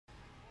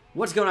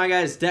What's going on,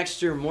 guys?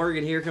 Dexter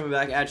Morgan here, coming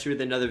back at you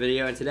with another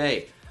video, and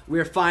today we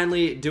are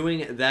finally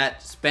doing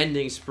that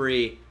spending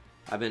spree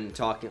I've been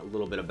talking a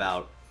little bit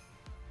about.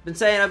 Been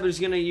saying I was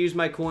going to use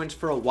my coins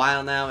for a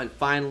while now, and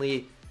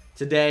finally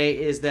today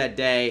is that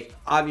day.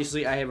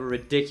 Obviously I have a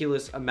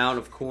ridiculous amount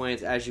of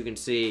coins, as you can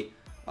see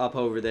up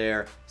over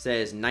there. It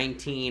says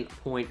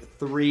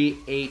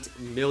 19.38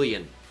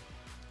 million.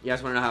 You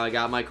guys want to know how I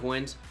got my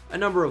coins? A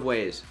number of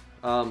ways.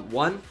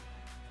 One,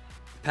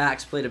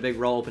 packs played a big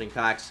role, opening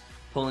packs,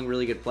 pulling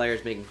really good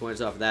players, making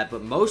coins off of that,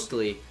 but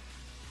mostly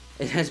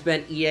it has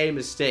been EA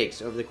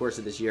mistakes over the course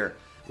of this year.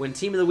 When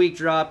Team of the Week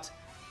dropped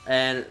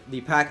and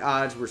the pack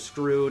odds were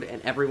screwed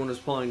and everyone was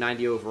pulling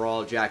 90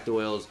 overall, Jack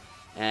Doyle's,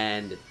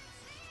 and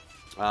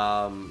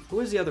who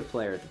was the other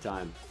player at the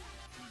time?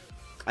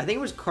 I think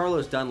it was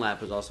Carlos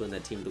Dunlap was also in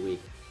that Team of the Week.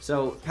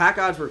 So pack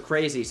odds were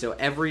crazy, so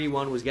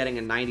everyone was getting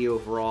a 90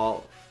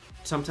 overall,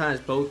 sometimes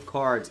both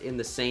cards in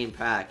the same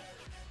pack.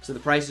 So the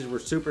prices were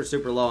super,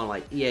 super low, and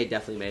like EA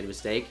definitely made a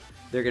mistake.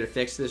 They're going to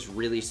fix this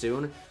really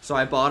soon. So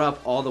I bought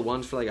up all the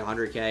ones for like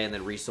 100k and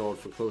then resold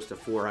for close to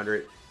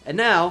 400. And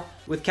now,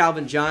 with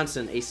Calvin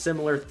Johnson, a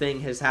similar thing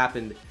has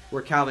happened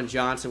where Calvin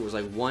Johnson was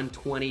like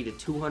 120 to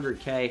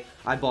 200k.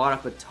 I bought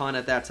up a ton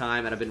at that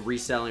time, and I've been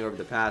reselling over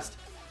the past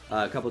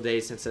couple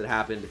days since it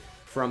happened.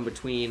 From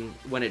between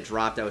when it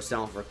dropped, I was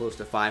selling for close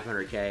to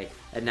 500k,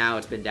 and now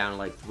it's been down to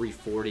like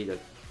 340 to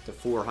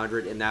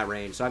 400 in that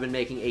range. So I've been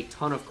making a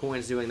ton of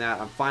coins doing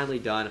that. I'm finally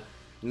done.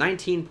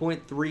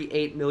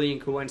 19.38 million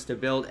coins to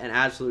build an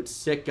absolute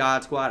sick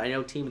God Squad. I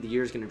know Team of the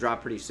Year is going to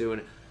drop pretty soon.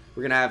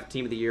 We're going to have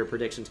Team of the Year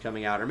predictions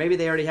coming out, or maybe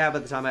they already have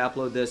at the time I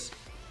upload this.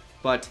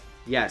 But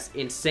yes,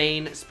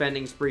 insane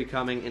spending spree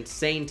coming,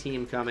 insane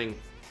team coming,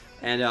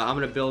 and I'm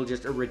going to build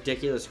just a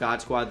ridiculous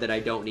God Squad that I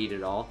don't need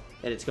at all,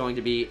 and it's going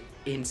to be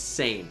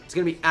insane. It's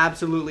going to be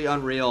absolutely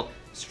unreal.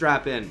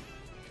 Strap in.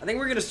 I think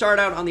we're going to start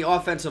out on the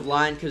offensive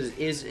line because it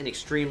is an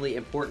extremely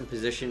important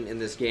position in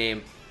this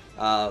game.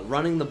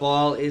 Running the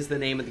ball is the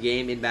name of the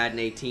game in Madden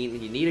 18,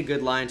 and you need a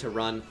good line to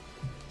run.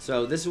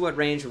 So this is what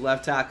range of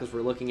left tackles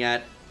we're looking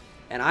at.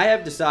 And I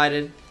have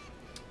decided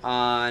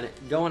on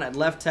going at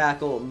left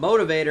tackle,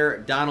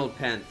 motivator, Donald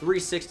Penn,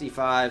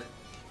 365.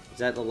 Is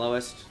that the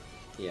lowest?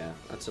 Yeah,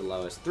 that's the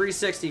lowest.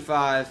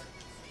 365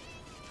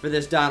 for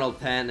this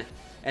Donald Penn.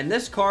 And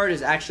this card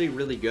is actually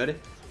really good.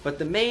 But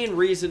the main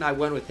reason I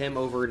went with him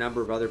over a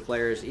number of other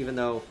players, even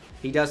though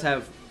he does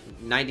have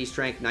 90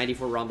 strength,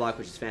 94 run block,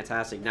 which is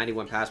fantastic,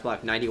 91 pass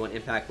block, 91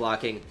 impact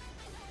blocking.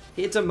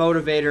 It's a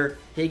motivator.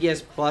 He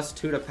gives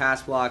 +2 to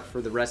pass block for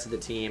the rest of the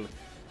team.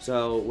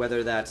 So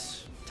whether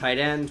that's tight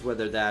end,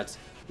 whether that's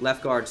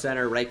left guard,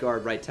 center,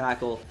 right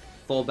tackle,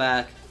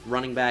 fullback,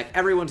 running back,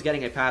 everyone's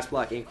getting a pass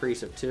block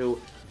increase of 2,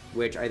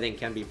 which I think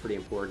can be pretty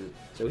important.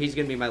 So he's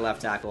going to be my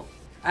left tackle.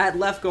 At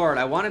left guard,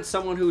 I wanted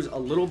someone who's a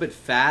little bit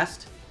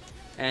fast,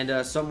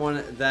 and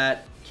someone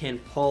that can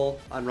pull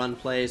on run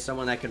plays,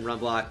 someone that can run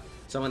block,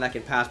 someone that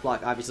can pass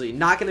block. Obviously,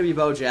 not going to be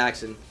Bo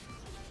Jackson.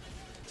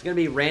 It's going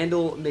to be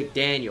Randall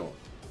McDaniel,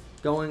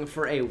 going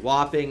for a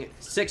whopping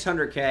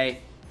 600k,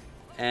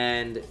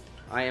 and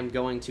I am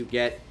going to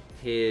get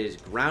his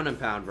ground and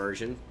pound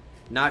version.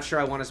 Not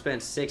sure I want to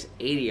spend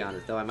 680 on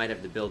it, though. I might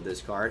have to build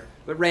this card.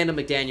 But Randall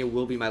McDaniel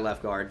will be my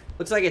left guard.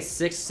 Looks like it's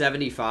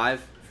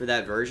 675 for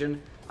that version.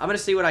 I'm going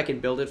to see what I can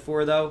build it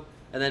for, though,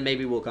 and then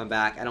maybe we'll come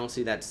back. I don't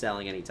see that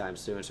selling anytime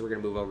soon, so we're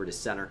going to move over to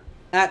center.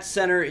 At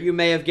center, you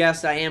may have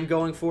guessed, I am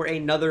going for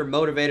another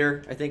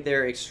motivator. I think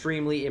they're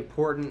extremely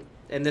important,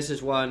 and this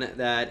is one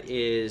that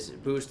is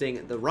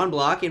boosting the run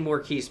block in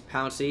Maurkice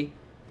Pouncey,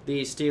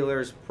 the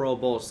Steelers Pro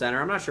Bowl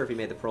center. I'm not sure if he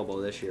made the Pro Bowl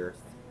this year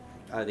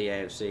out of the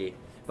AFC,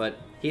 but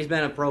he's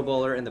been a Pro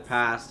Bowler in the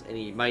past, and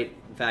he might,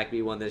 in fact,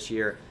 be one this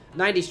year.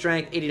 90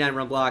 strength, 89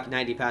 run block,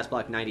 90 pass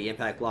block, 90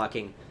 impact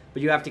blocking,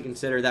 but you have to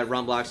consider that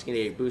run block's going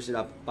to get boosted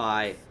up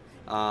by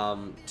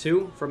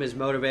 2 from his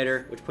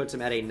motivator, which puts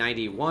him at a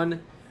 91,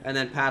 and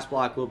then pass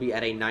block will be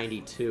at a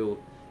 92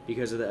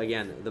 because of,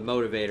 again, the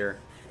motivator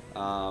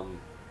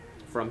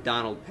from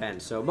Donald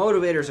Penn. So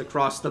motivators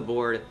across the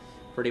board,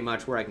 pretty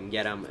much where I can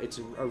get them. It's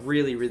a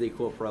really, really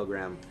cool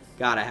program.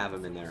 Gotta have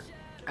him in there.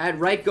 At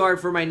right guard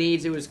for my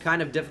needs, it was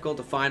kind of difficult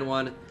to find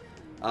one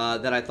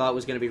that I thought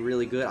was going to be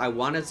really good. I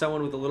wanted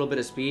someone with a little bit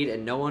of speed,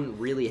 and no one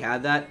really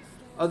had that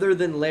other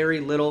than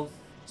Larry Little.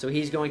 So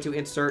he's going to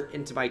insert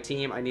into my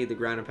team. I need the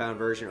ground and pound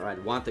version, or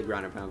I'd want the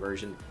ground and pound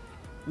version.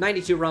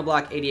 92 run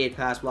block, 88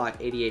 pass block,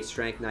 88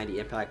 strength, 90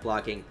 impact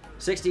blocking.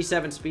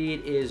 67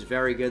 speed is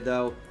very good,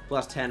 though.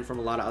 +10 from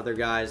a lot of other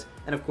guys.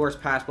 And, of course,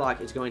 pass block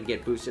is going to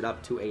get boosted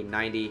up to a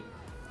 90.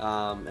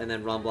 And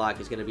then run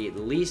block is going to be at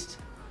least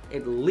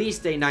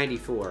a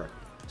 94.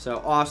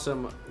 So,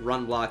 awesome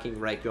run blocking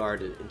right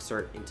guard to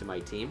insert into my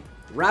team.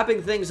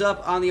 Wrapping things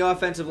up on the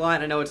offensive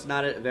line. I know it's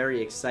not a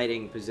very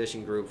exciting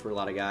position group for a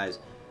lot of guys,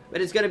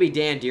 but it's going to be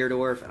Dan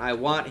Deerdorf, and I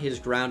want his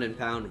ground and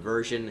pound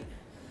version,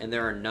 and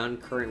there are none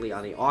currently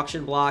on the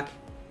auction block.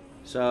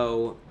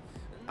 So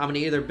I'm going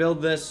to either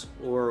build this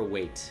or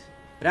wait.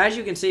 But as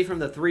you can see from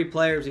the 3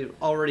 players we've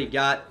already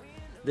got,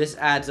 this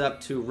adds up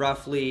to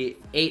roughly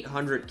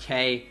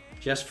 800k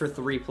just for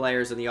 3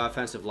 players on the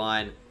offensive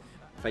line.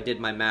 If I did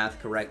my math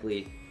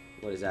correctly,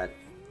 what is that?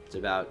 It's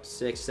about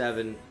 6,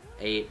 7,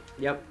 8.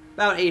 Yep,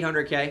 about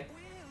 800K.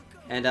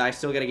 And I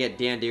still got to get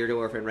Dan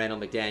Deerdorf and Randall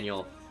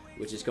McDaniel,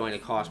 which is going to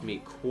cost me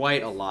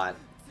quite a lot.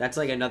 That's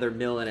like another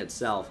mil in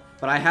itself.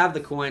 But I have the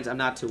coins. I'm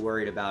not too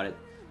worried about it.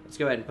 Let's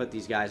go ahead and put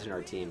these guys in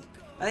our team.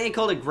 I think I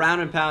called it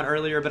ground and pound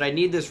earlier, but I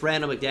need this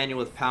Randall McDaniel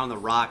with Pound the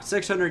Rock.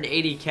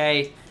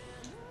 680K.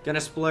 Gonna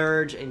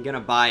splurge and gonna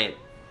buy it.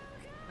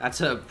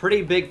 That's a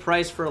pretty big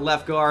price for a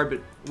left guard,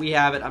 but we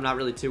have it. I'm not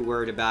really too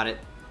worried about it.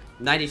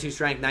 92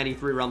 strength,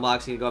 93 run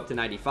blocks, gonna go up to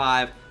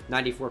 95.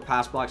 94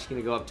 pass blocks,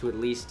 gonna go up to at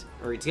least,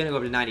 or it's gonna go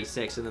up to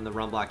 96, and then the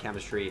run block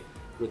chemistry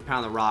with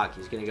Pound the Rock,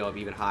 he's gonna go up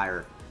even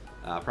higher.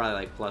 Probably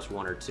like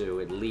 +1 or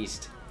 2 at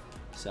least.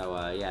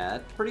 So yeah,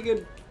 pretty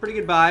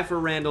good buy for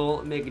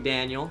Randall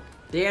McDaniel.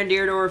 Dan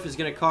Deerdorf is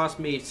gonna cost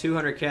me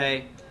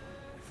 200K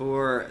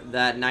for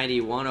that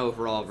 91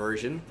 overall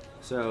version.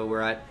 So we're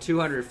at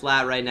 200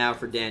 flat right now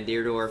for Dan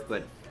Deerdorf,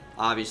 but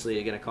obviously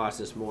it's going to cost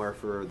us more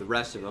for the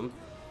rest of them.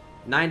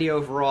 90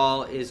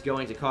 overall is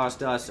going to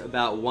cost us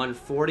about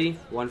 140.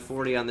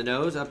 140 on the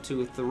nose, up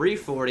to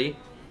 340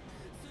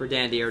 for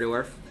Dan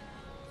Deerdorf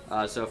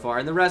so far.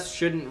 And the rest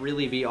shouldn't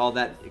really be all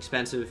that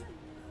expensive.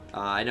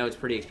 I know it's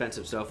pretty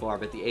expensive so far,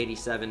 but the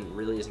 87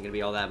 really isn't going to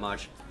be all that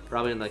much.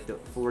 Probably in like the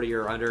 40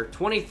 or under.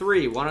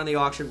 23, one on the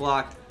auction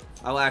block.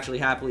 I will actually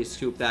happily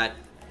scoop that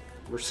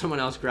where someone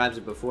else grabs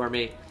it before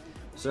me.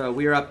 So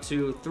we are up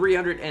to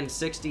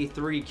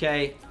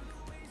 363K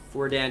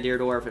for Dan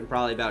Deerdorf and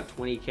probably about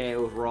 20K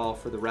overall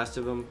for the rest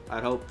of them,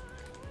 I'd hope.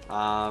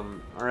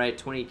 Alright,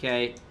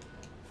 20K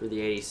for the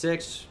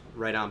 86,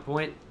 right on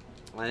point.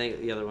 I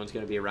think the other one's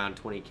going to be around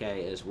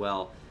 20K as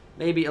well.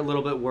 Maybe a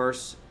little bit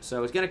worse.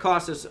 So it's going to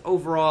cost us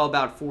overall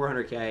about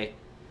 400K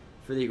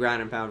for the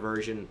ground and pound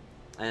version.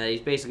 And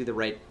he's basically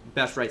the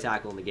best right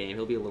tackle in the game.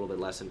 He'll be a little bit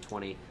less than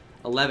 20.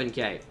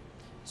 11K.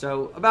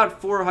 So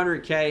about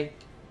 400K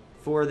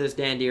for this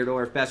Dan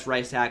Deerdorf, best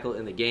right tackle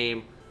in the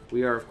game.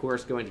 We are, of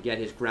course, going to get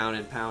his ground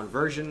and pound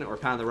version, or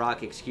Pound the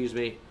Rock, excuse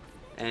me.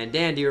 And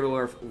Dan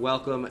Deerdorf,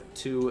 welcome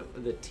to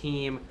the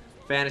team.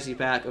 Fantasy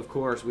pack, of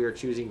course, we are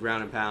choosing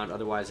ground and pound.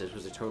 Otherwise, this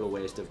was a total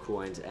waste of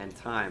coins and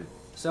time.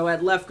 So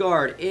at left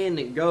guard,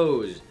 in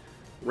goes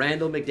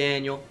Randall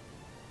McDaniel.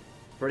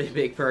 Pretty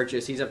big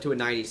purchase. He's up to a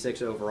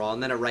 96 overall.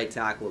 And then a right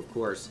tackle, of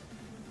course.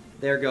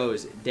 There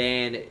goes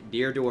Dan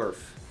Deerdorf.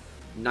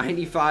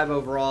 95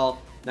 overall.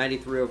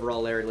 93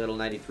 overall Larry Little,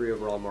 93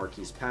 overall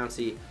Marquise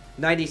Pouncey,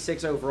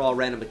 96 overall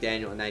Randall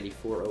McDaniel, and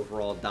 94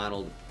 overall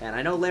Donald. And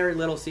I know Larry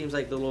Little seems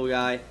like the little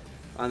guy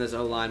on this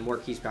O-line.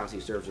 Marquise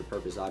Pouncey serves a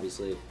purpose,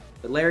 obviously.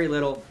 But Larry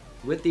Little,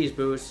 with these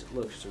boosts,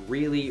 looks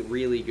really,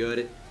 really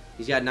good.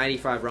 He's got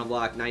 95 run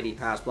block, 90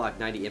 pass block,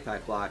 90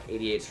 impact block,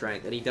 88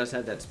 strength, and he does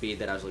have that speed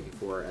that I was looking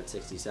for at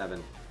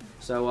 67.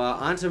 So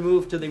on to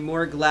move to the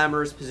more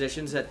glamorous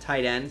positions at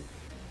tight end,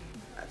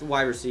 at the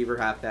wide receiver,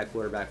 halfback,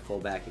 quarterback,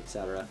 fullback,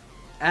 etc.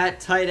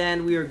 At tight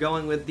end, we are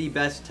going with the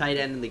best tight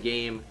end in the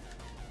game.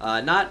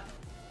 Not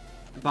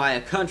by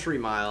a country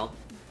mile,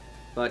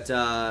 but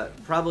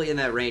probably in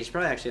that range.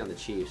 Probably actually on the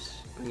Chiefs.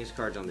 I think his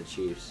card's on the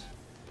Chiefs.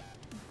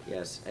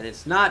 Yes, and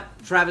it's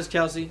not Travis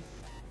Kelce.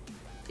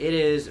 It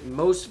is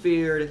most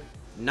feared,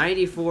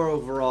 94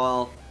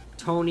 overall,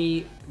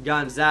 Tony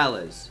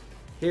Gonzalez.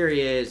 Here he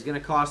is. Going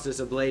to cost us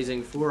a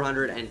blazing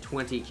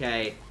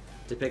 420K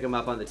to pick him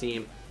up on the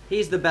team.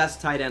 He's the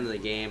best tight end in the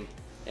game.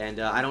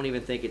 And I don't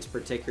even think it's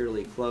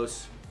particularly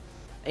close.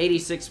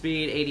 86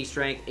 speed, 80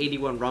 strength,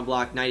 81 run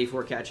block,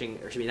 94 catching,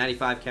 or excuse me,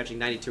 95 catching,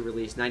 92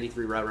 release,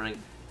 93 route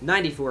running,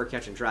 94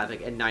 catching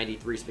traffic, and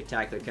 93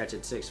 spectacular catch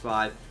at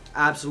 6'5".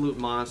 Absolute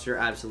monster,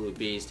 absolute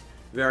beast.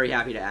 Very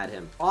happy to add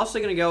him. Also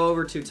going to go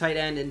over to tight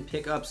end and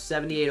pick up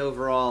 78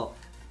 overall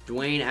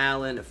Dwayne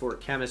Allen for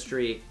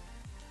chemistry.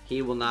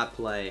 He will not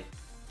play,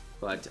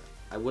 but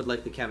I would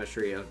like the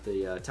chemistry of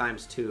the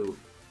 ×2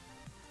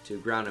 to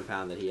ground and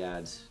pound that he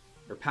adds.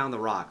 Or Pound the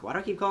Rock. Why do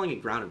I keep calling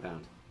it ground and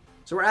pound?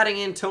 So we're adding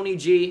in Tony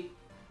G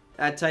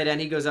at tight end.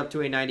 He goes up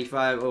to a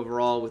 95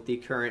 overall with the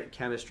current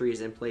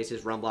chemistries in place.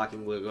 His run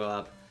blocking will go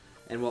up.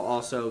 And we'll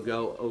also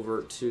go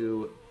over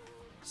to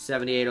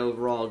 78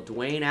 overall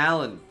Dwayne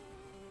Allen.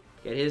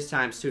 Get his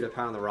 ×2 to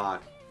Pound the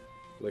Rock,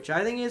 which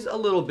I think is a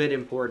little bit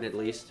important at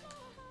least.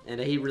 And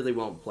he really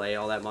won't play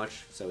all that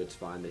much, so it's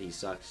fine that he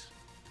sucks.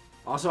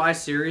 Also, I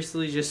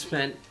seriously just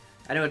spent,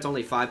 I know it's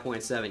only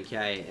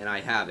 5.7K, and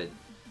I have it.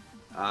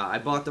 I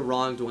bought the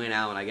wrong Dwayne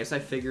Allen. I guess I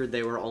figured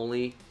they were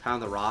only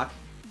Pound the Rock.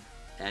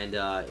 And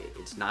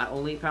it's not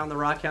only Pound the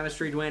Rock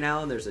chemistry Dwayne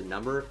Allen. There's a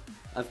number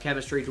of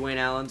chemistry Dwayne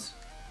Allens.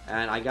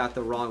 And I got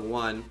the wrong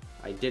one.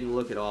 I didn't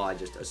look at all. I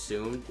just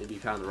assumed it'd be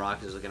Pound the Rock.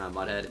 I was looking on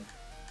Mudhead.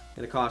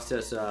 Going to cost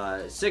us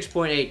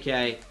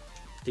 6.8K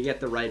to get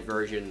the right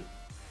version.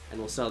 And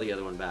we'll sell the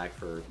other one back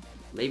for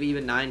maybe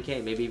even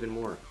 9K, maybe even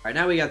more. All right,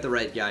 now we got the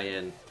right guy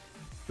in.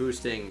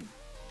 Boosting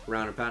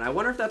ground and pound. I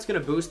wonder if that's going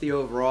to boost the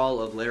overall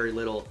of Larry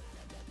Little,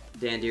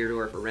 Dan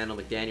Deerdorf, or Randall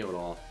McDaniel at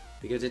all.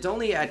 Because it's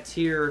only at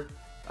tier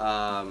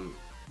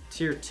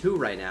 2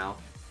 right now.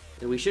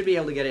 And we should be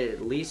able to get it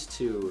at least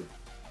to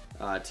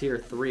tier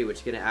 3, which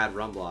is going to add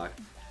run block.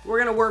 We're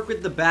going to work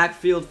with the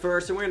backfield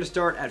first, and we're going to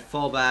start at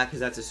fullback because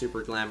that's a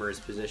super glamorous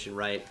position,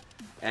 right?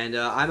 And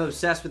I'm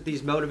obsessed with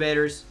these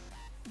motivators.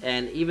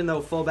 And even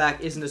though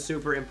fullback isn't a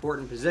super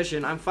important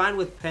position, I'm fine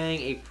with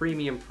paying a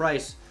premium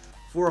price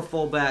for a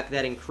fullback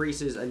that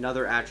increases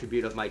another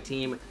attribute of my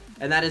team.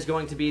 And that is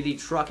going to be the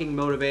trucking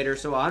motivator.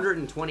 So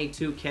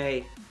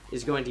 122k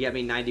is going to get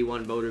me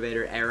 91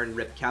 motivator, Aaron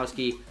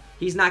Ripkowski.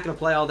 He's not going to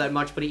play all that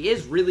much, but he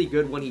is really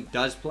good when he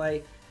does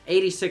play.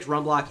 86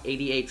 run block,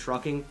 88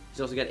 trucking. He's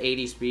also got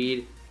 80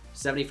 speed.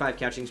 75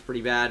 catching is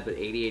pretty bad, but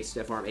 88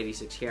 stiff arm,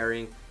 86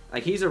 carrying.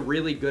 Like, he's a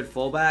really good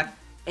fullback.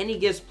 And he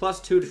gives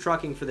 +2 to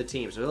trucking for the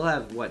team. So he'll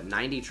have, what,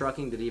 90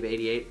 trucking? Did he have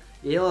 88?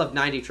 Yeah, he'll have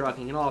 90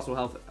 trucking. He'll also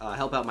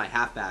help out my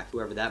halfback,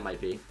 whoever that might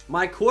be.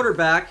 My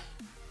quarterback,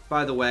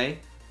 by the way,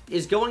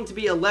 is going to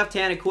be a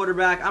left-handed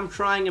quarterback. I'm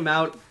trying him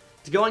out.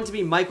 It's going to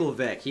be Michael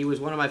Vick. He was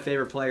one of my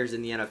favorite players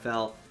in the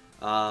NFL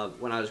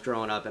when I was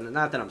growing up. And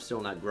not that I'm still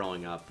not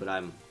growing up, but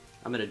I'm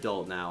an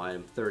adult now. I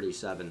am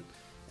 37.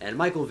 And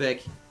Michael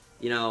Vick,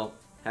 you know,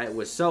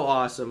 was so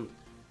awesome.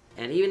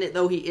 And even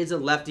though he is a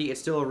lefty,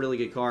 it's still a really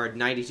good card.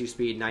 92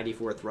 speed,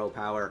 94 throw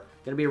power.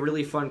 Going to be a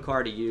really fun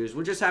card to use.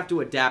 We'll just have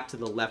to adapt to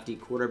the lefty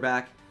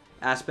quarterback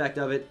aspect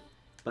of it.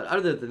 But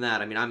other than that,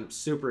 I mean, I'm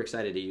super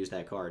excited to use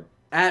that card.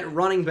 At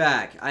running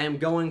back, I am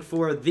going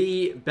for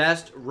the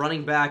best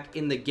running back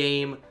in the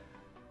game,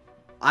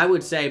 I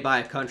would say by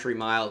a country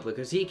mile,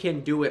 because he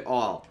can do it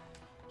all.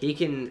 He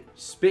can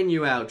spin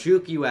you out,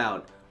 juke you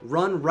out,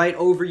 run right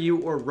over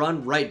you, or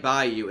run right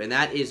by you. And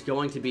that is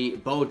going to be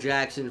Bo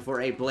Jackson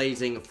for a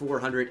blazing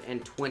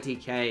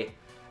 420k,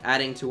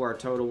 adding to our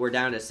total. We're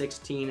down to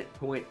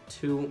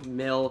 16.2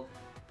 mil,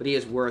 but he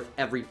is worth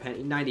every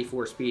penny.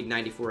 94 speed,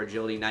 94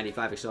 agility,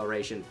 95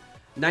 acceleration,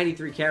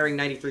 93 carrying,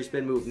 93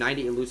 spin move,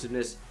 90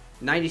 elusiveness,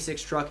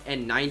 96 truck,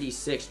 and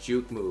 96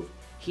 juke move.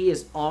 He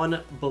is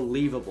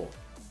unbelievable.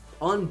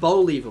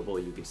 Unbelievable,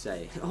 you could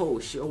say. Oh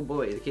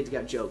boy, the kid's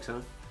got jokes, huh?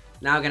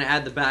 Now I'm going to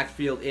add the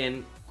backfield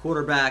in.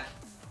 Quarterback,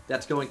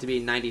 that's going to be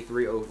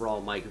 93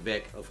 overall, Mike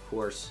Vick, of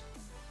course.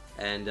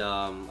 And,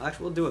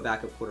 actually, we'll do a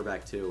backup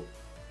quarterback, too,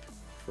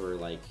 for,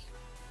 like,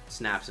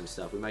 snaps and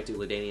stuff. We might do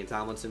LaDainian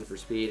Tomlinson for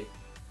speed.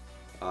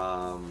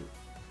 Now,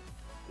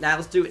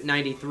 let's do it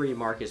 93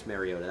 Marcus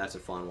Mariota. That's a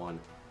fun one.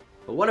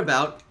 But what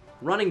about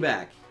running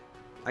back?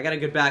 I got a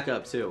good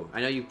backup, too.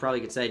 I know you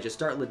probably could say, just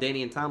start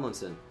LaDainian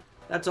Tomlinson.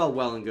 That's all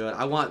well and good.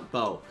 I want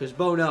Bo, because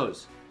Bo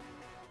knows.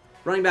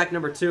 Running back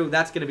number 2,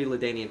 that's going to be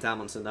LaDainian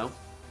Tomlinson, though,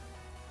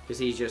 because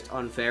he's just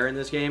unfair in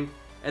this game.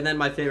 And then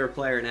my favorite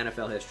player in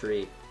NFL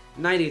history,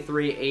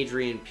 93,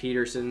 Adrian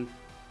Peterson.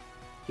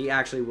 He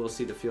actually will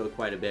see the field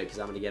quite a bit because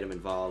I'm going to get him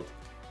involved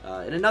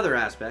in another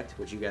aspect,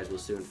 which you guys will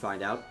soon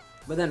find out.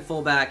 But then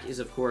fullback is,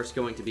 of course,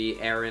 going to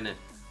be Aaron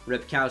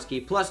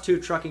Ripkowski.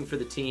 +2 trucking for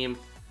the team,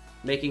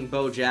 making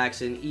Bo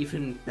Jackson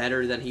even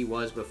better than he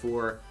was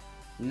before.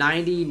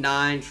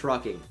 99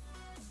 trucking.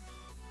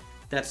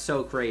 That's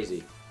so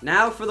crazy.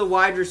 Now for the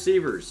wide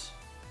receivers.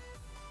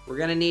 We're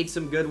going to need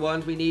some good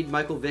ones. We need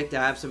Michael Vick to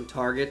have some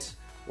targets.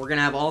 We're going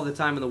to have all the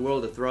time in the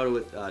world to throw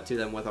to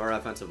them with our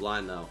offensive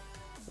line, though.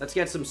 Let's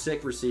get some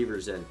sick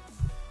receivers in.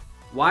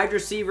 Wide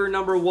receiver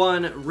number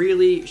 1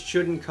 really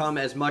shouldn't come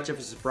as much of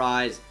a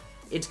surprise.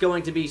 It's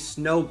going to be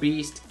Snow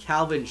Beast,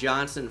 Calvin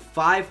Johnson,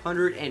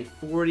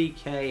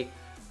 540k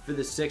for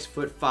the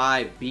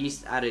 6'5"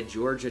 beast out of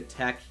Georgia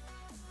Tech.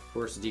 Of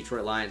course, the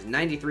Detroit Lions.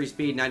 93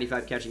 speed,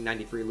 95 catching,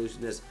 93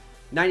 elusiveness,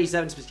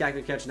 97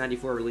 spectacular catch,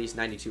 94 release,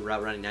 92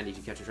 route running,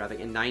 92 catching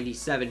traffic, and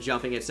 97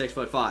 jumping at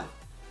 6'5".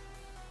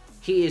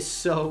 He is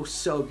so,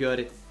 so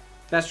good.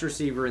 Best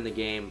receiver in the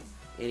game,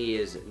 and he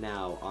is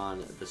now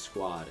on the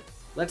squad.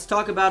 Let's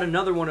talk about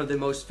another one of the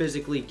most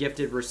physically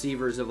gifted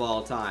receivers of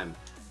all time.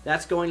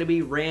 That's going to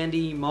be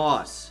Randy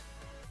Moss.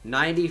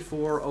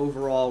 94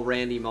 overall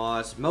Randy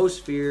Moss.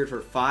 Most feared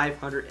for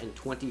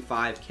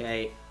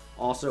 525k.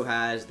 Also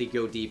has the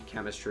go deep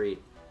chemistry.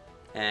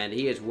 And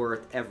he is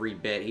worth every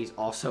bit. He's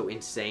also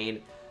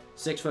insane.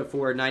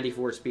 6'4",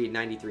 94 speed,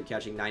 93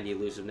 catching, 90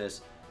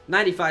 elusiveness,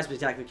 95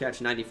 spectacular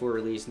catch, 94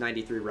 release,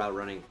 93 route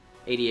running,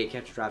 88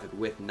 catch traffic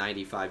with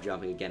 95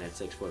 jumping, again at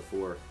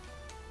 6'4".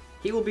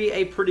 He will be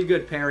a pretty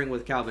good pairing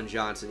with Calvin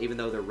Johnson, even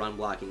though their run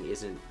blocking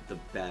isn't the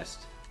best.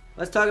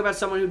 Let's talk about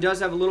someone who does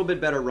have a little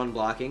bit better run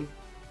blocking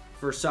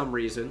for some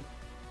reason,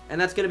 and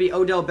that's going to be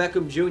Odell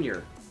Beckham Jr.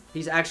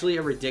 He's actually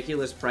a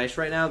ridiculous price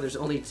right now. There's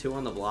only 2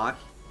 on the block,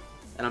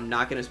 and I'm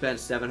not going to spend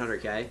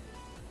 700k.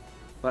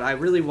 But I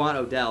really want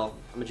Odell.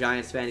 I'm a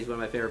Giants fan. He's one of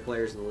my favorite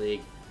players in the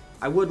league.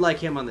 I would like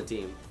him on the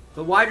team.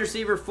 The wide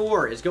receiver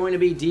 4 is going to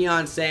be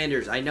Deion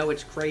Sanders. I know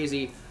it's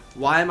crazy.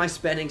 Why am I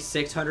spending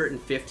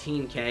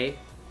 615k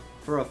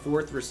for a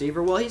 4th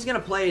receiver? Well, he's going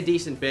to play a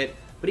decent bit,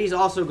 but he's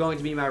also going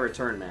to be my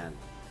return man.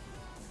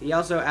 He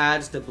also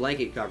adds to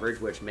blanket coverage,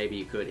 which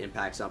maybe could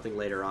impact something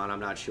later on. I'm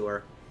not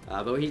sure.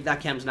 But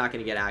that chem's not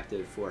going to get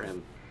active for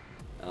him.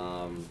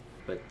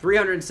 But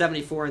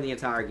 374 in the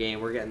entire game.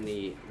 We're getting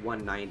the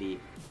 190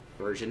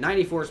 version.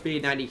 94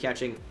 speed, 90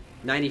 catching,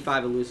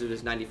 95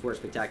 elusiveness, 94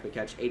 spectacular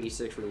catch,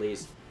 86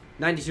 release,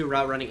 92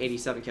 route running,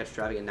 87 catch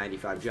traffic, and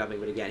 95 jumping.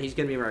 But again, he's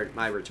going to be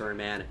my return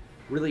man.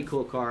 Really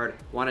cool card.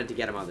 Wanted to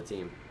get him on the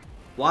team.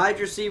 Wide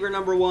receiver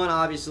number 1,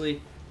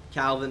 obviously,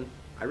 Calvin.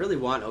 I really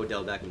want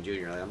Odell Beckham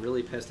Jr. Like, I'm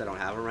really pissed I don't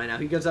have him right now.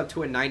 He goes up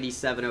to a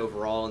 97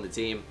 overall on the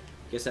team.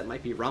 Guess that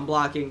might be run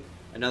blocking.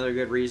 Another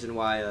good reason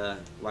why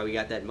we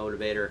got that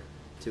motivator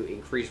to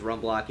increase run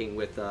blocking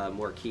with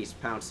Maurkice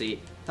Pouncey.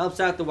 Helps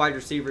out the wide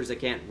receivers that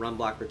can't run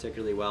block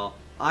particularly well.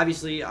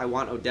 Obviously, I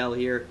want Odell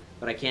here,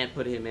 but I can't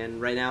put him in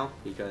right now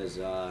because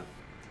I'm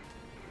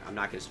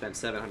not going to spend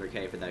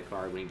 $700K for that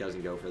card when he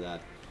doesn't go for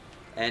that.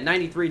 And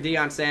 93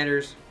 Deion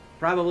Sanders.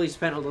 Probably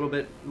spent a little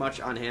bit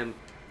much on him,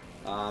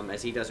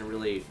 as he doesn't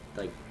really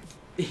like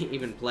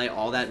even play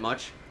all that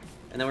much.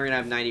 And then we're gonna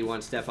have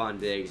 91 Stephon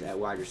Diggs at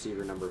wide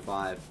receiver number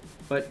 5.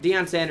 But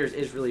Deion Sanders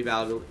is really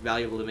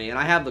valuable to me, and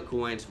I have the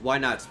coins. Why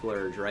not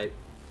splurge, right?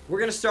 We're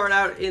gonna start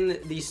out in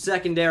the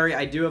secondary.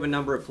 I do have a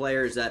number of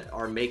players that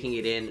are making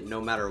it in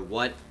no matter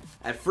what.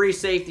 At free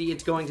safety,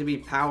 it's going to be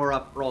power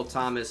up Earl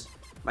Thomas,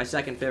 my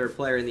second favorite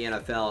player in the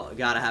NFL.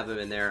 Gotta have him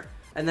in there.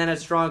 And then at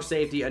strong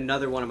safety,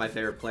 another one of my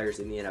favorite players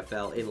in the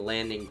NFL in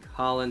Landon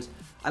Collins.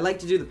 I like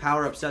to do the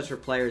power-up sets for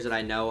players that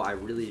I know I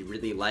really,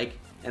 really like,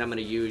 and I'm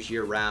going to use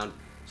year-round.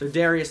 So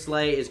Darius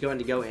Slay is going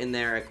to go in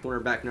there at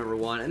cornerback number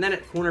 1. And then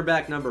at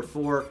cornerback number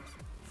 4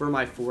 for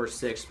my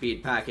 4-6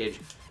 speed package,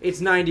 it's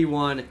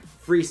 91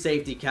 free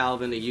safety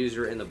Calvin, the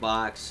user in the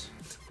box.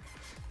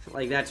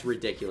 Like, that's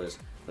ridiculous.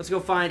 Let's go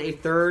find a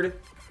 3rd,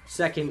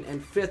 2nd,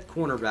 and 5th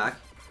cornerback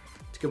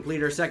to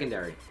complete our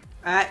secondary.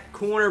 At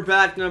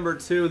cornerback number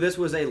 2, this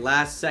was a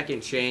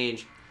last-second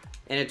change,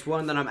 and it's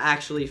one that I'm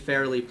actually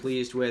fairly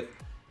pleased with.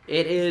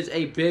 It is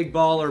a big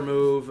baller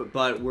move,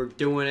 but we're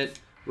doing it.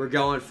 We're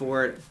going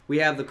for it. We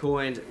have the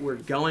coins. We're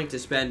going to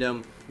spend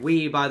them.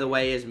 We, by the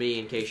way, is me,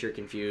 in case you're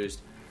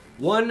confused.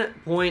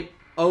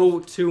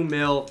 1.02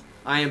 mil.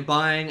 I am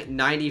buying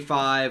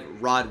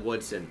 95 Rod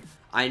Woodson.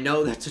 I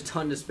know that's a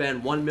ton to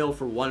spend. 1 mil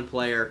for one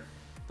player,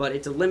 but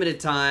it's a limited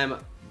time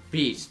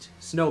beast.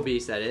 Snow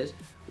beast, that is.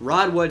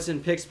 Rod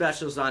Woodson, pick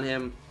specials on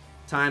him,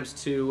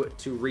 ×2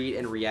 to read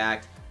and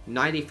react.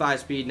 95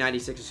 speed,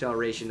 96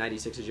 acceleration,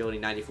 96 agility,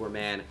 94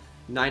 man,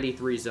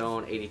 93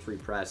 zone, 83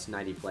 press,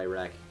 90 play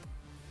rec,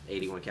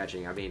 81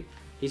 catching. I mean,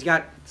 he's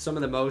got some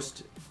of the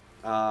most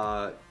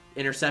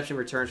interception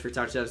returns for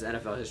touchdowns in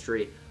NFL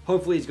history.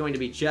 Hopefully he's going to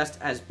be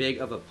just as big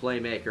of a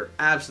playmaker.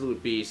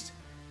 Absolute beast.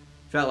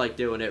 Felt like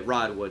doing it.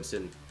 Rod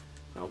Woodson.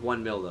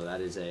 1 mil though.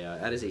 That is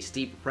a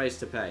steep price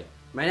to pay.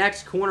 My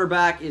next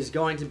cornerback is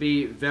going to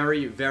be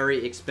very,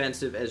 very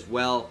expensive as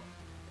well,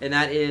 and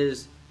that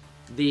is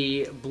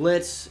the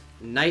Blitz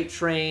Night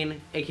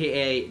Train,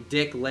 aka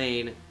Dick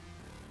Lane.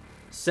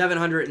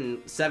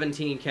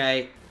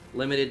 717K,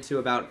 limited to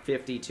about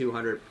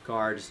 5,200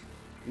 cards.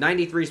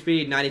 93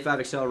 speed, 95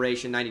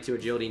 acceleration, 92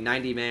 agility,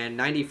 90 man,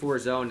 94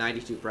 zone,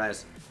 92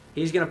 press.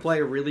 He's going to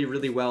play really,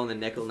 really well in the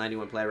nickel,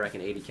 91 play rec,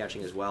 and 80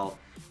 catching as well,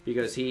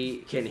 because he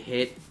can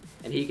hit,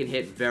 and he can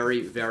hit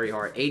very, very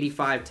hard.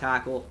 85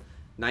 tackle.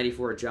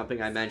 94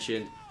 jumping, I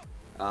mentioned.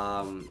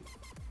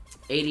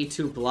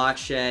 82 block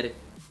shed.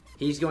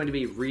 He's going to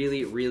be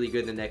really, really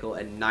good in the nickel,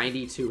 and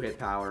 92 hit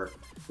power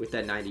with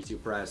that 92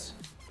 press.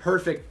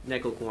 Perfect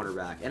nickel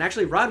cornerback. And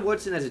actually, Rod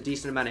Woodson has a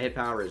decent amount of hit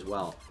power as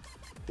well.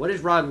 What is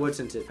Rod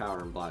Woodson's hit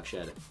power in block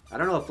shed? I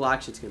don't know if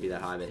block shed's going to be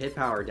that high, but hit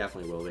power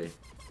definitely will be.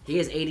 He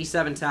has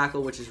 87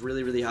 tackle, which is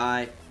really, really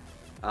high.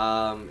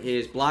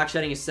 His block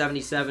shedding is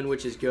 77,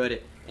 which is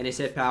good. And his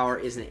hit power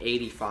is an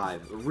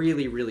 85.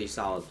 Really, really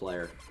solid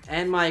player.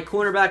 And my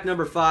cornerback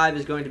number 5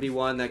 is going to be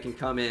one that can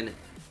come in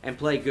and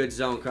play good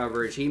zone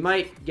coverage. He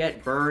might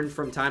get burned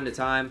from time to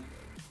time.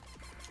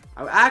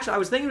 I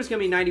was thinking it was going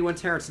to be 91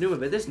 Terrence Newman,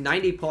 but this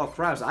 90 Paul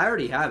Krause, I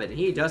already have it. And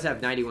he does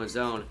have 91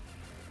 zone.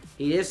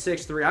 He is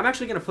 6'3". I'm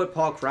actually going to put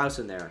Paul Krause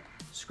in there.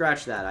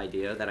 Scratch that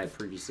idea that I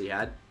previously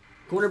had.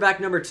 Cornerback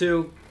number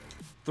 2,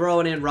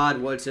 throwing in Rod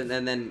Woodson.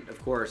 And then, of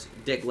course,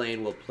 Dick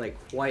Lane will play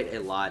quite a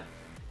lot.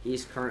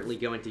 He's currently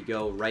going to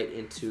go right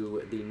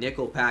into the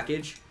nickel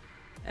package,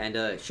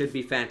 and should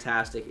be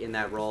fantastic in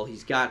that role.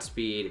 He's got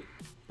speed,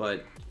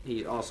 but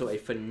he's also a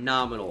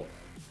phenomenal,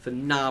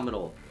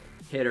 phenomenal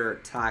hitter,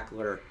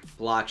 tackler,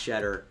 block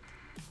shedder.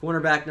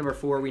 Cornerback number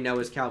 4 we know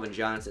is Calvin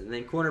Johnson. And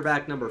then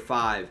cornerback number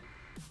 5,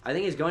 I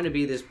think is going to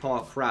be this Paul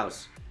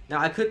Krause. Now,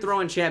 I could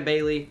throw in Champ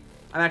Bailey.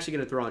 I'm actually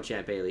going to throw in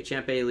Champ Bailey.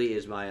 Champ Bailey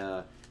is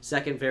my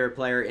second favorite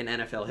player in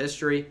NFL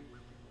history.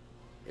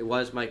 It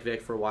was Mike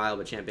Vick for a while,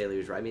 but Champ Bailey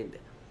was right. I mean,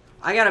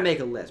 I gotta make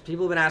a list.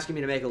 People have been asking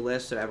me to make a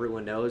list so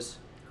everyone knows.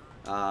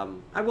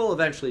 I will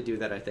eventually do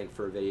that, I think,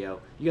 for a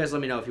video. You guys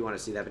let me know if you want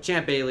to see that. But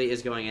Champ Bailey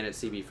is going in at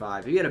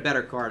CB5. If you had a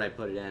better card, I'd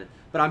put it in.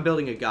 But I'm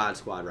building a God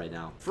squad right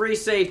now. Free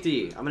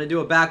safety. I'm going to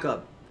do a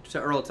backup to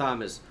Earl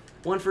Thomas.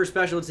 One for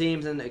special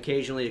teams and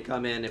occasionally to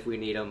come in if we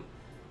need them.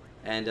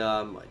 And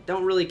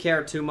don't really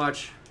care too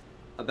much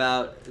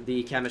about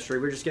the chemistry.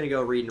 We're just going to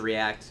go read and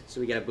react. So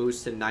we get a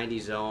boost to 90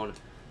 zone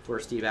for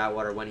Steve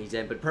Atwater when he's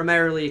in. But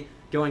primarily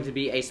going to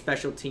be a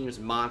special teams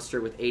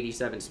monster with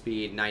 87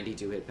 speed,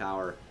 92 hit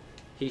power.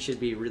 he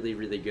should be really,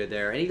 really good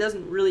there. And he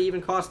doesn't really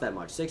even cost that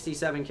much.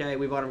 67K.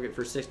 We bought him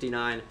for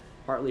 69,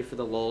 partly for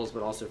the lulls,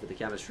 but also for the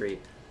chemistry.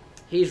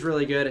 He's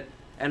really good.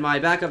 And my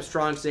backup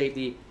strong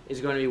safety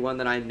is going to be one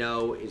that I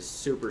know is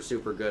super,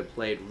 super good.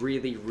 Played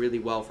really, really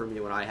well for me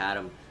when I had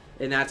him.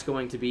 And that's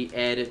going to be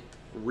Ed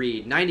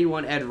Reed.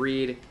 91 Ed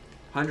Reed,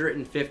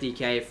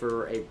 150K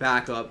for a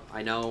backup.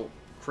 I know,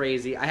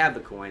 crazy. I have the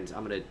coins.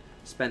 I'm going to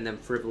spend them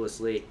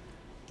frivolously.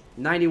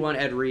 91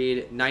 Ed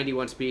Reed,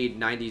 91 speed,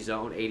 90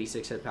 zone,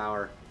 86 hit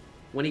power.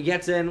 When he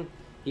gets in,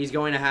 he's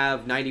going to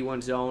have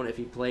 91 zone if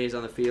he plays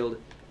on the field.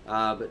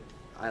 But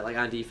I like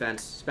on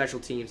defense, special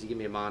teams, he give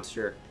me a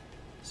monster.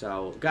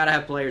 So, gotta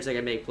have players that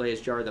can make plays,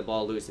 jar the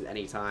ball loose at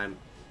any time,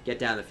 get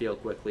down the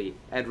field quickly.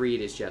 Ed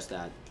Reed is just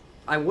that.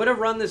 I would have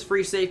run this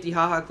free safety,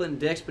 haha, Clinton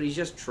Dix, but he's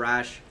just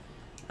trash.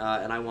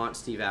 And I want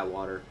Steve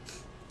Atwater.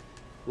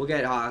 We'll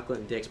get haha,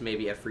 Clinton Dix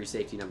maybe at free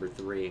safety number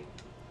 3.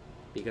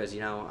 Because,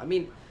 you know, I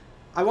mean,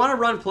 I want to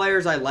run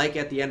players I like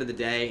at the end of the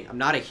day. I'm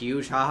not a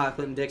huge haha,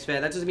 Clinton Dix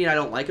fan. That doesn't mean I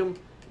don't like him.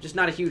 Just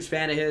not a huge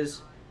fan of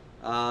his.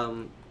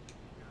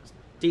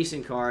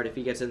 Decent card. If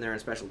he gets in there in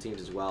special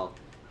teams as well,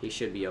 he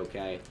should be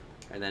okay.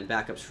 And then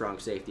backup strong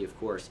safety, of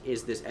course,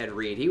 is this Ed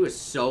Reed. He was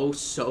so,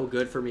 so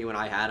good for me when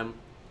I had him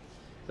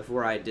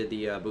before I did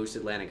the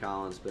boosted Landon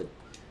Collins, but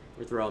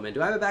we'll throw him in.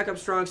 Do I have a backup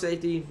strong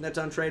safety that's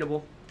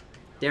untradeable?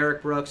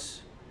 Derek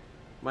Brooks.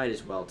 Might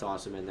as well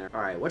toss him in there.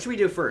 All right, what should we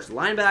do first?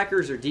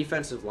 Linebackers or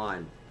defensive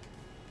line?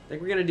 I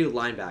think we're going to do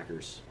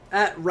linebackers.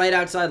 At right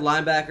outside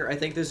linebacker, I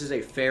think this is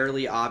a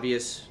fairly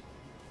obvious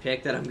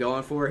pick that I'm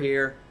going for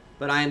here,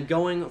 but I am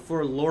going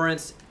for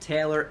Lawrence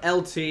Taylor,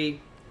 LT,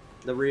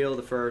 the real,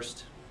 the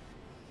first.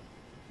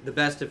 The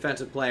best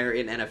defensive player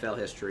in NFL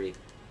history.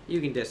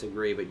 You can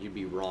disagree, but you'd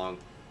be wrong.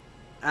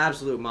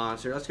 Absolute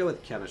monster. Let's go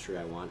with chemistry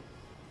I want.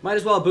 Might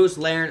as well boost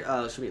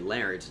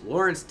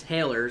Lawrence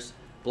Taylor's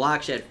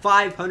block shed.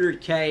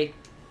 500K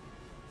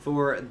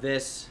for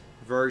this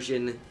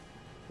version,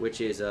 which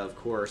is, of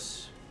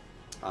course,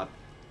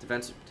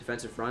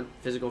 defensive front,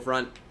 physical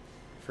front.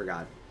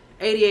 Forgot.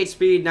 88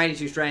 speed,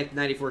 92 strength,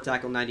 94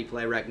 tackle, 90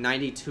 play rec,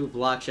 92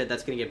 block shed.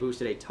 That's going to get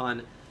boosted a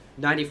ton.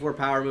 94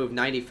 power move,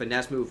 90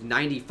 finesse move,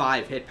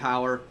 95 hit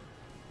power.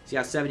 He's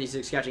got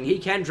 76 catching. He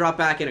can drop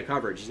back into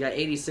coverage. He's got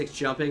 86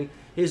 jumping.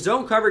 His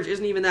zone coverage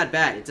isn't even that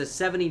bad. It's a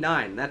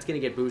 79. That's going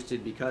to get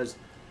boosted because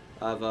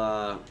of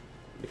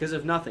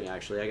nothing,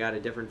 actually. I got a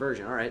different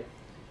version. All right.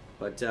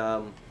 But,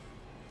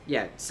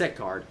 yeah, sick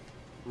card.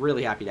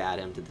 Really happy to add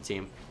him to the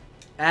team.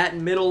 At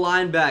middle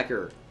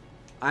linebacker,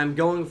 I'm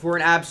going for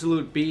an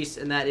absolute beast,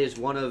 and that is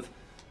one of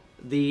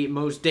the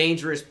most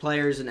dangerous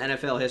players in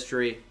NFL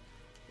history,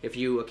 if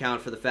you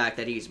account for the fact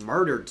that he's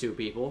murdered 2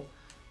 people,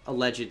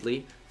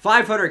 allegedly.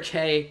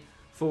 500K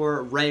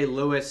for Ray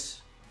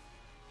Lewis.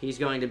 He's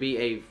going to be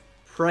a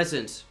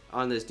presence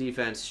on this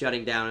defense,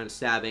 shutting down and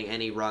stabbing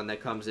any run that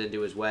comes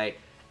into his way.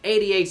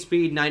 88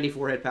 speed,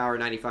 94 hit power,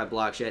 95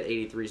 block shed,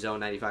 83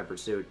 zone, 95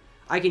 pursuit.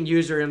 I can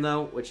user him,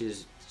 though, which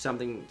is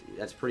something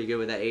that's pretty good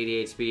with that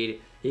 88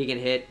 speed. He can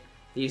hit.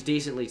 He's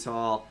decently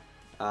tall.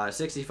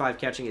 65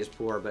 catching is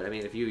poor, but, I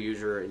mean, if you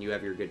user and you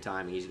have your good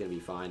timing, he's going to be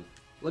fine.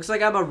 Looks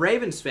like I'm a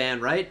Ravens fan,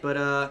 right? But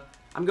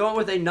I'm going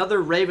with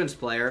another Ravens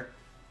player.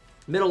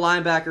 Middle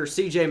linebacker,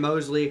 CJ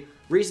Mosley.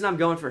 Reason I'm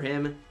going for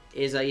him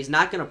is he's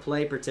not going to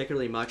play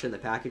particularly much in the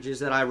packages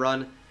that I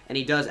run, and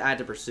he does add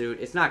to Pursuit.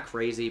 It's not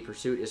crazy.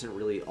 Pursuit isn't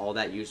really all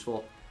that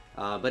useful,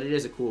 but it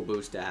is a cool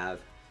boost to have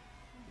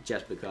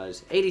just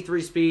because.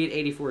 83 speed,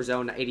 84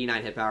 zone,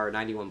 89 hit power,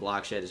 91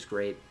 block shed is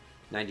great.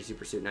 92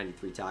 Pursuit,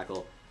 93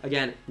 tackle.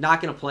 Again,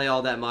 not going to play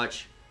all that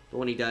much, but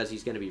when he does,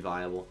 he's going to be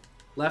viable.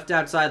 Left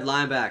outside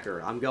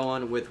linebacker, I'm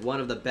going with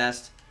one of the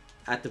best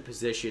at the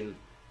position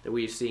that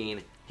we've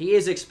seen. He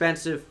is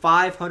expensive,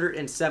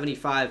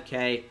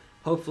 575K.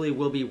 Hopefully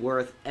will be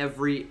worth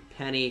every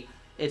penny.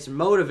 It's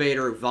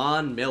Motivator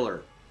Von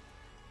Miller.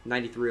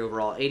 93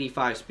 overall,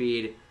 85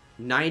 speed,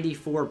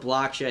 94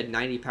 block shed,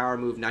 90 power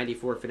move,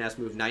 94 finesse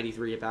move,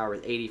 93 power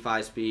with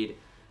 85 speed,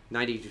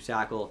 92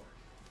 tackle.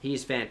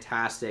 He's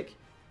fantastic.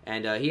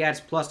 And he adds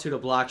 +2 to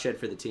block shed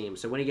for the team.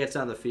 So when he gets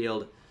on the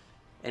field,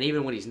 and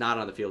even when he's not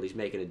on the field, he's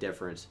making a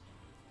difference.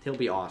 He'll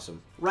be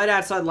awesome. Right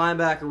outside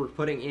linebacker, we're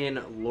putting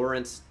in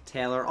Lawrence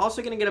Taylor.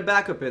 Also going to get a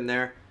backup in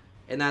there.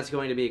 And that's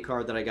going to be a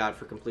card that I got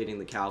for completing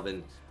the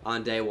Calvin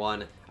on day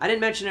 1. I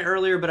didn't mention it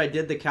earlier, but I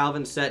did the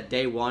Calvin set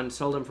day 1.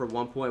 Sold him for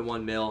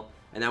 1.1 mil.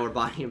 And now we're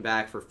buying him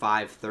back for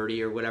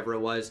 530 or whatever it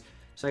was.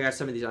 So I got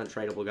some of these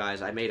untradeable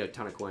guys. I made a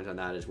ton of coins on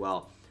that as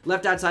well.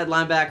 Left outside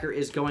linebacker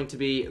is going to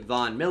be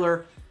Von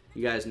Miller.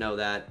 You guys know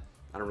that.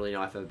 I don't really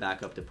know if I have a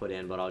backup to put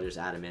in, but I'll just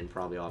add him in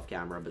probably off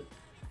camera. But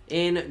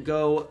in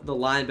go the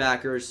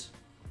linebackers.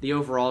 The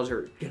overalls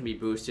are going to be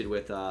boosted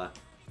with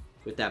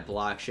that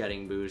block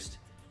shedding boost.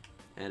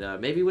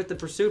 And maybe with the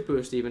pursuit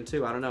boost even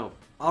too. I don't know.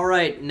 All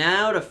right,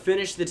 now to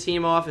finish the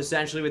team off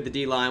essentially with the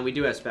D-line. We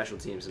do have special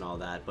teams and all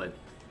that, but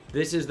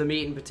this is the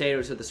meat and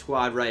potatoes of the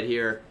squad right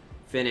here.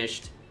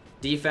 Finished.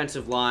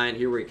 Defensive line,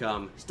 here we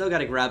come. Still got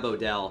to grab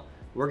Odell.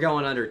 We're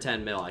going under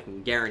 10 mil. I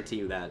can guarantee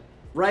you that.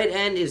 Right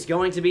end is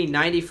going to be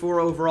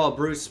 94 overall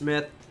Bruce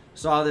Smith.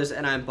 saw this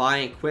and I'm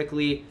buying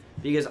quickly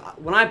because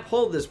when I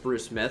pulled this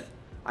Bruce Smith,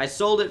 I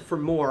sold it for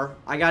more.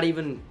 I got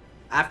even,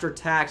 after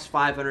tax,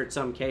 500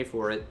 some K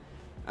for it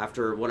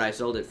after what I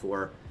sold it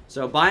for.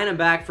 So buying him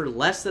back for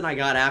less than I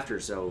got after.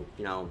 So,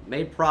 you know,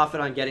 made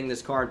profit on getting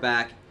this card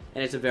back.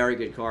 And it's a very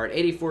good card.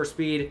 84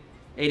 speed,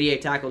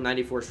 88 tackle,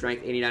 94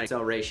 strength, 89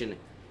 acceleration,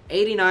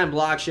 89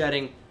 block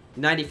shedding,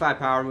 95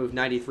 power move,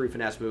 93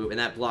 finesse move. And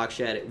that block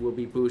shed will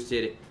be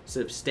boosted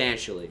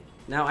substantially.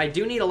 Now, I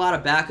do need a lot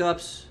of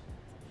backups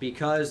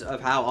because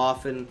of how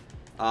often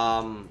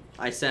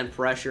I send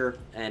pressure,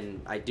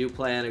 and I do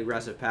play an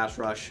aggressive pass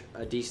rush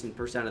a decent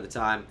percent of the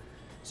time.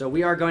 So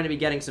we are going to be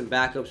getting some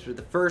backups. But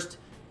the first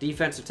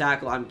defensive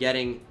tackle I'm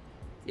getting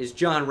is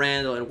John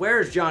Randall. And where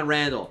is John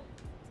Randall?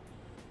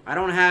 I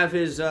don't have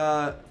his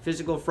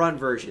physical front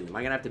version. Am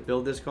I going to have to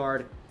build this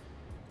card?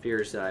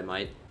 Appears that I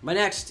might. My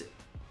next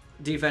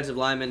defensive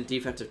lineman,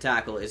 defensive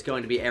tackle, is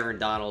going to be Aaron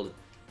Donald.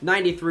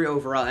 93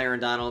 overall Aaron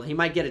Donald. He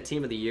might get a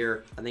team of the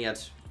year. I think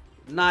that's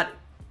not...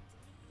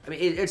 I mean,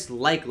 it's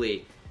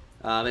likely,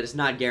 but it's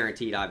not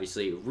guaranteed,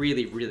 obviously.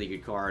 Really, really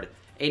good card.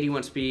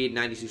 81 speed,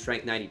 92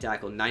 strength, 90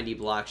 tackle, 90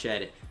 block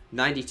shed,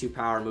 92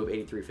 power move,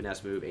 83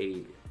 finesse move,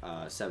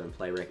 87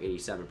 play rec,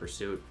 87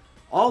 pursuit.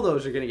 All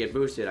those are going to get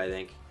boosted, I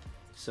think.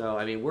 So,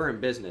 I mean, we're in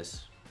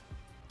business.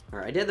 All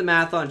right, I did the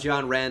math on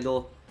John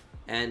Randall,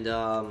 and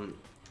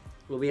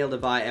we'll be able to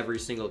buy every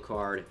single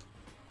card.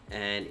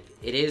 And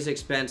it is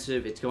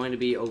expensive. It's going to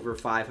be over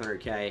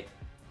 500K,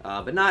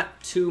 but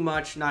not too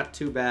much, not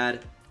too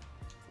bad.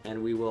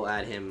 And we will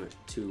add him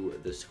to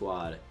the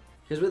squad.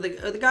 Because with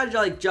a guy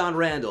like John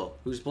Randall,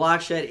 whose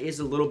block shed is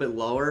a little bit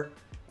lower,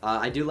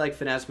 I do like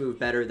finesse move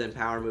better than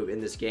power move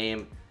in this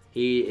game.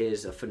 He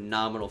is a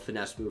phenomenal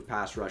finesse move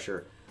pass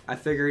rusher. I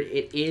figured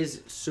it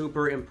is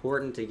super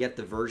important to get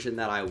the version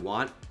that I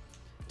want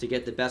to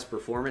get the best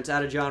performance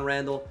out of John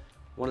Randall.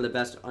 One of the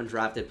best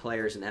undrafted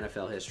players in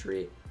NFL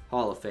history.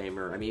 Hall of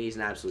Famer. I mean, he's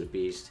an absolute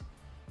beast.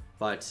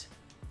 But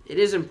it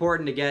is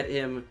important to get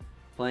him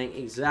playing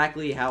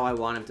exactly how I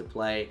want him to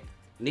play.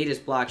 Need his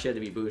block shed to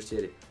be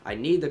boosted. I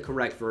need the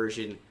correct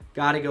version.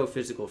 Got to go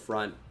physical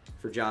front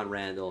for John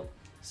Randall.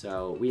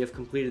 So we have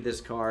completed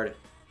this card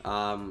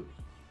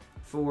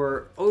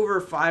for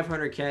over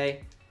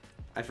 500K.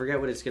 I forget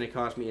what it's going to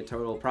cost me in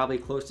total. Probably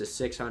close to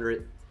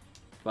 600.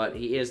 But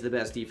he is the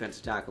best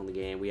defensive tackle in the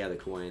game. We have the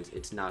coins.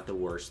 It's not the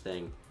worst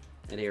thing.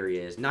 And here he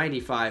is.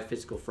 95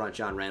 physical front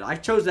John Randall. I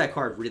chose that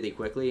card really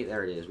quickly.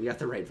 There it is. We got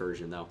the right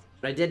version, though.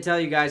 But I did tell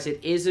you guys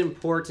it is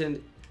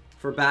important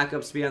for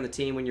backups to be on the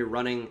team when you're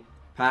running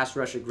pass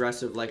rush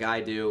aggressive like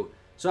I do.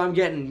 So I'm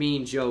getting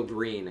Mean Joe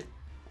Green.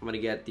 I'm going to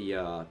get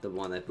the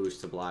one that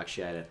boosts the block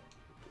shed.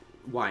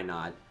 Why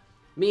not?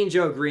 Mean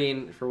Joe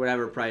Green, for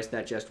whatever price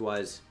that just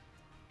was.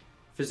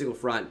 Physical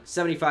front.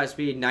 75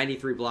 speed,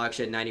 93 block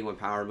shed, 91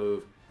 power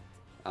move.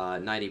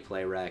 90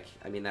 play rec.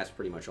 I mean, that's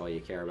pretty much all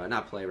you care about.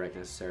 Not play rec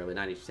necessarily.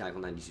 92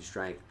 tackle, 92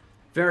 strength.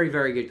 Very,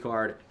 very good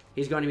card.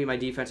 He's going to be my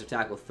defensive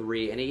tackle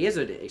 3. And he is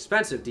an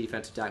expensive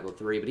defensive tackle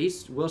 3, but he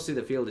will see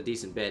the field a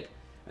decent bit.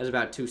 That's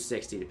about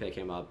 260 to pick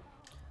him up.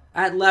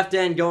 At left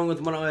end, going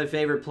with one of my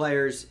favorite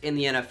players in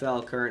the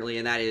NFL currently,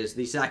 and that is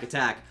the sack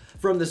attack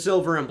from the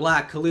silver and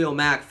black, Khalil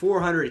Mack.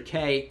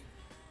 400K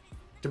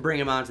to bring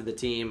him onto the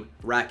team,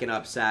 racking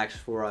up sacks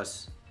for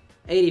us.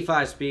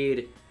 85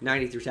 speed,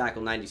 93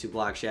 tackle, 92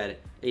 block shed,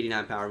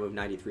 89 power move,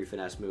 93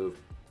 finesse move,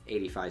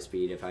 85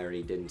 speed, if I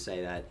already didn't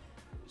say that.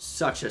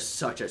 Such a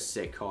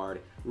sick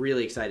card.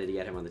 Really excited to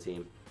get him on the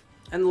team.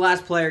 And the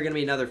last player going to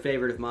be another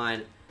favorite of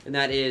mine, and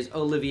that is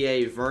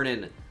Olivier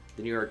Vernon,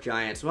 the New York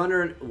Giants.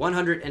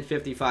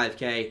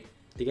 155K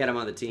to get him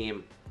on the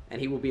team, and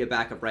he will be a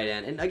backup right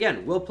end. And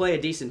again, will play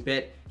a decent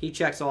bit. He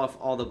checks off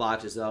all the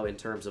boxes, though, in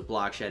terms of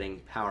block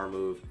shedding, power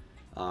move,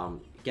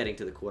 getting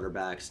to the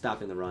quarterback,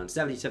 stopping the run.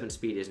 77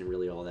 speed isn't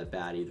really all that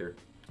bad either.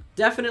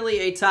 Definitely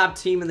a top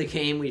team in the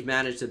game we've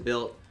managed to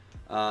build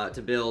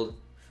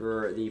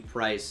for the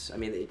price. I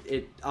mean,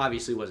 it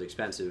obviously was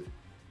expensive.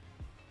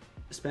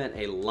 Spent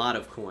a lot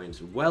of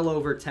coins. Well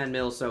over 10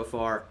 mil so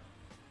far.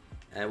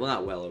 Well,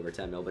 not well over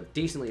 10 mil, but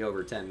decently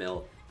over 10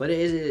 mil. But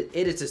it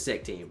is a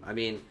sick team. I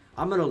mean,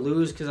 I'm going to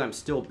lose because I'm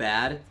still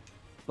bad,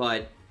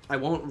 but I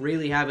won't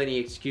really have any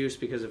excuse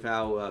because of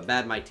how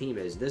bad my team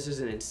is. This is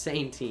an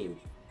insane team.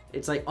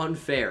 It's like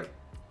unfair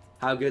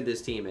how good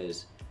this team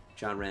is.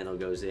 John Randall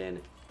goes in.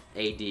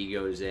 AD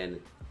goes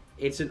in.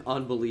 It's an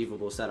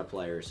unbelievable set of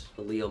players.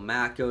 Khalil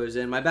Mack goes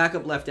in. My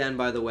backup left end,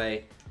 by the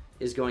way,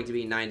 is going to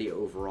be 90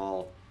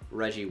 overall.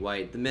 Reggie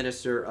White, the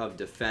Minister of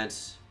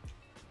Defense.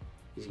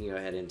 He's going to go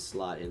ahead and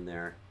slot in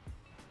there.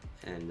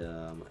 And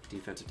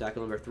defensive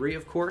tackle number 3,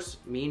 of course,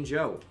 Mean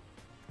Joe.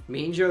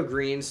 Mean Joe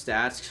Green's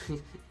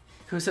stats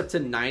goes up to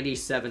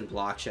 97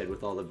 block shed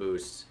with all the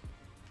boosts.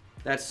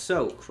 That's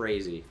so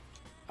crazy.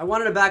 I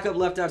wanted a backup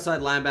left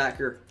outside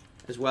linebacker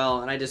as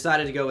well, and I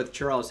decided to go with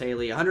Charles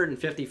Haley,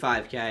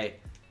 155K.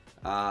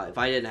 If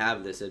I didn't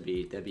have this, that'd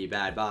be a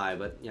bad buy,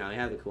 but you know, I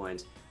have the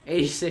coins.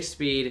 86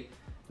 speed,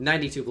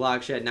 92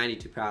 block shed,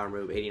 92 power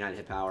move, 89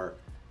 hit power.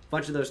 A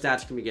bunch of those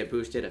stats can get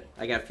boosted.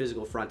 I got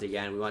physical front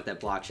again. We want that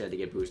block shed to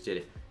get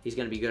boosted. He's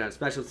going to be good on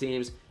special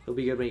teams. He'll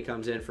be good when he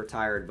comes in for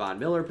tired Von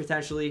Miller,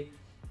 potentially.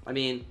 I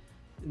mean,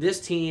 this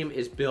team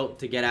is built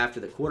to get after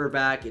the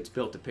quarterback. It's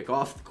built to pick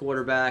off the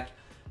quarterback.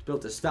 It's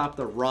built to stop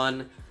the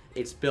run.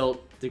 It's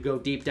built to go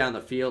deep down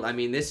the field. I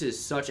mean, this is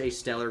such a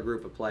stellar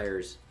group of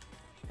players.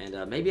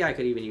 And maybe I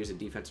could even use a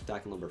defensive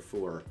tackle number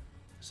 4.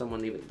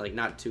 Someone even, like,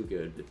 not too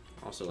good, but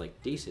also,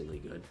 like, decently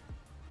good.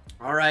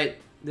 All right,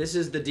 this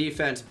is the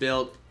defense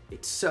built.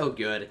 It's so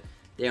good.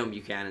 Dale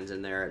Buchanan's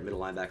in there at middle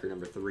linebacker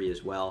number 3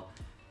 as well.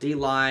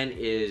 D-line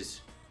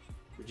is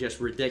just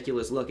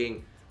ridiculous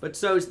looking, but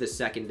so is the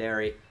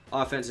secondary.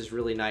 Offense is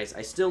really nice.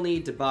 I still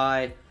need to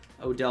buy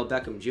Odell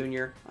Beckham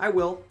Jr. I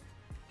will.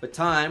 But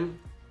time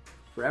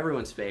for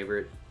everyone's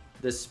favorite,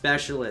 the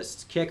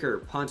specialist, kicker,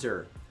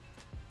 punter,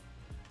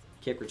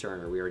 kick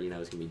returner. We already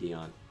know it's going to be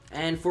Dion.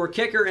 And for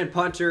kicker and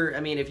punter, I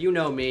mean, if you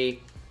know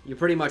me, you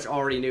pretty much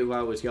already knew who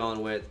I was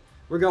going with.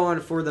 We're going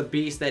for the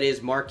beast that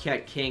is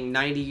Marquette King.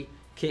 90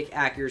 kick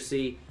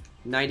accuracy,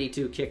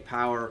 92 kick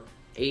power,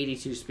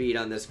 82 speed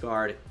on this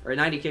card. Or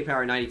 90 kick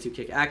power, 92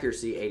 kick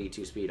accuracy,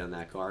 82 speed on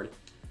that card.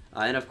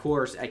 And of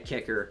course, at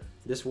kicker,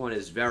 this one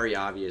is very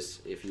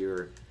obvious if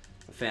you're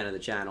a fan of the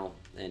channel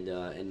and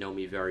know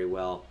me very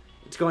well.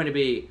 It's going to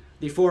be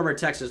the former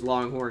Texas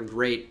Longhorn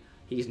great.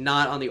 He's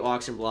not on the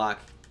auction block.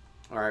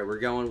 All right, we're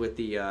going with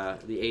the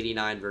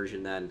 89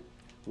 version then.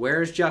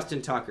 Where's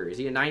Justin Tucker? Is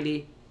he a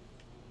 90?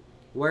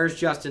 Where's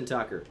Justin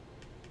Tucker?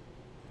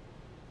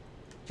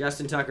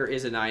 Justin Tucker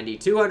is a 90.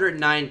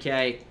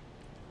 209K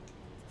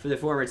for the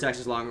former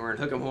Texas Longhorn.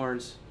 Hook 'em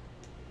horns.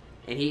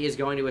 And he is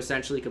going to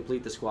essentially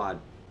complete the squad.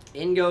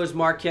 In goes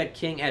Marquette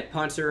King at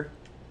punter.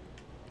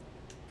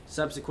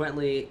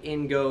 Subsequently,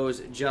 in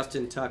goes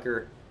Justin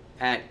Tucker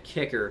at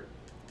kicker.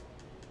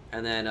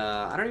 And then,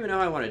 I don't even know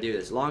how I want to do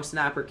this. Long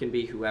snapper can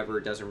be whoever.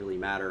 It doesn't really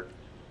matter.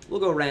 We'll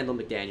go Randall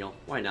McDaniel.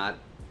 Why not?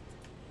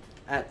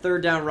 At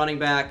third down running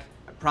back,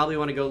 I probably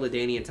want to go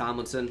LaDainian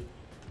Tomlinson.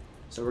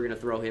 So we're going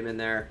to throw him in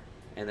there.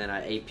 And then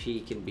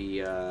AP can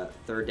be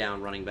third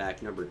down running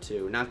back number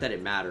 2. Not that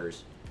it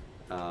matters.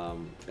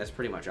 That's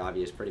pretty much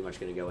obvious. Pretty much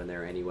going to go in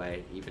there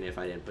anyway. Even if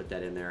I didn't put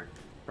that in there,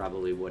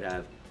 probably would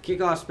have.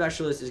 Kickoff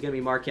specialist is going to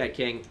be Marquette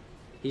King.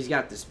 He's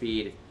got the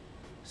speed.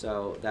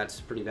 So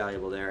that's pretty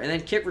valuable there. And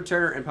then kick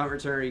returner and punt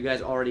returner. You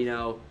guys already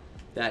know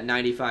that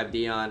 95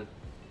 Dion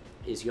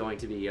is going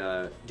to be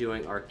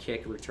doing our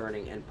kick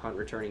returning and punt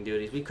returning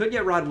duties. We could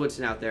get Rod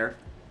Woodson out there.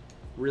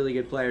 Really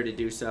good player to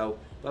do so.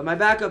 But my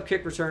backup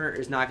kick returner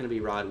is not going to be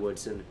Rod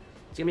Woodson.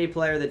 It's going to be a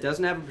player that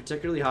doesn't have a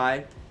particularly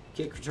high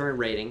kick return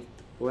rating,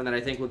 but one that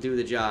I think will do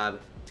the job.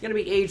 It's going to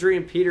be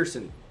Adrian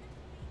Peterson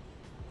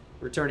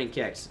returning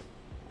kicks.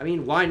 I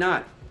mean, why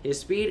not? His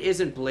speed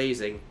isn't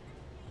blazing,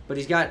 but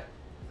he's got...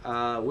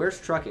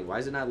 where's trucking? Why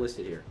is it not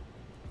listed here?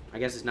 I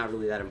guess it's not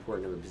really that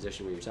important of a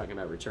position when you're talking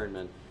about return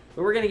men.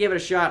 But we're going to give it a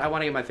shot. I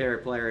want to get my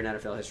favorite player in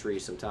NFL history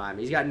sometime.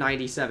 He's got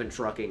 97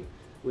 trucking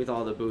with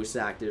all the boosts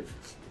active.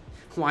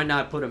 Why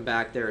not put him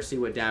back there, see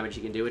what damage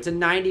he can do? It's a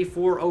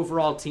 94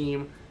 overall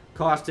team,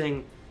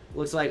 costing,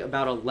 looks like,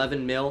 about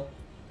 11 mil.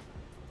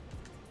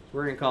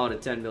 We're going to call it a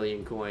 10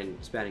 million coin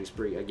spending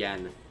spree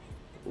again.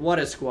 What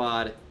a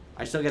squad.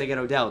 I still got to get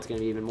Odell. It's going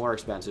to be even more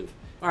expensive.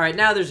 All right,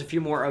 now there's a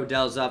few more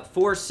Odells up.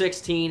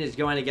 416 is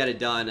going to get it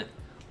done.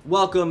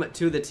 Welcome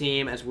to the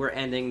team as we're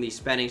ending the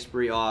spending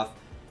spree off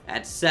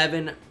at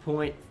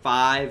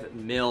 7.5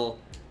 mil.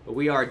 But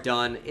we are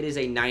done. It is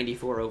a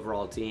 94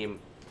 overall team,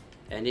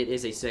 and it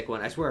is a sick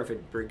one. I swear if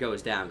it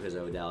goes down because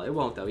of Odell. It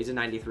won't, though. He's a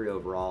 93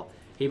 overall.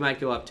 He might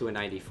go up to a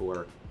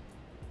 94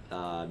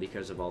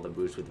 because of all the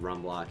boosts with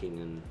run blocking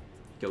and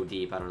go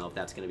deep. I don't know if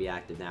that's going to be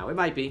active now. It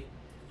might be.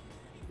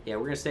 Yeah,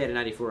 we're going to stay at a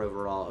 94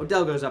 overall.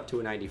 Odell goes up to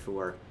a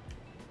 94.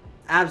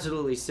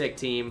 Absolutely sick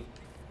team.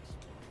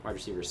 Wide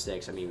receiver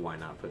 6. I mean, why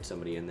not put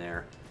somebody in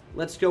there?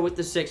 Let's go with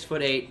the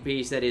 6'8"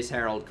 beast that is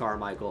Harold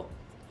Carmichael.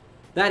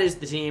 That is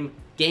the team.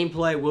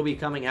 Gameplay will be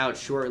coming out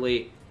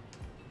shortly.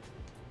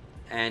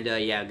 And,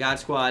 yeah, God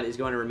Squad is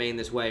going to remain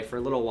this way for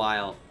a little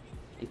while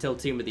until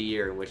Team of the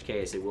Year, in which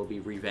case it will be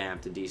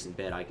revamped a decent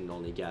bit, I can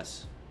only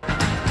guess.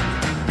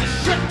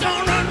 Shit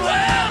don't run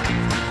well.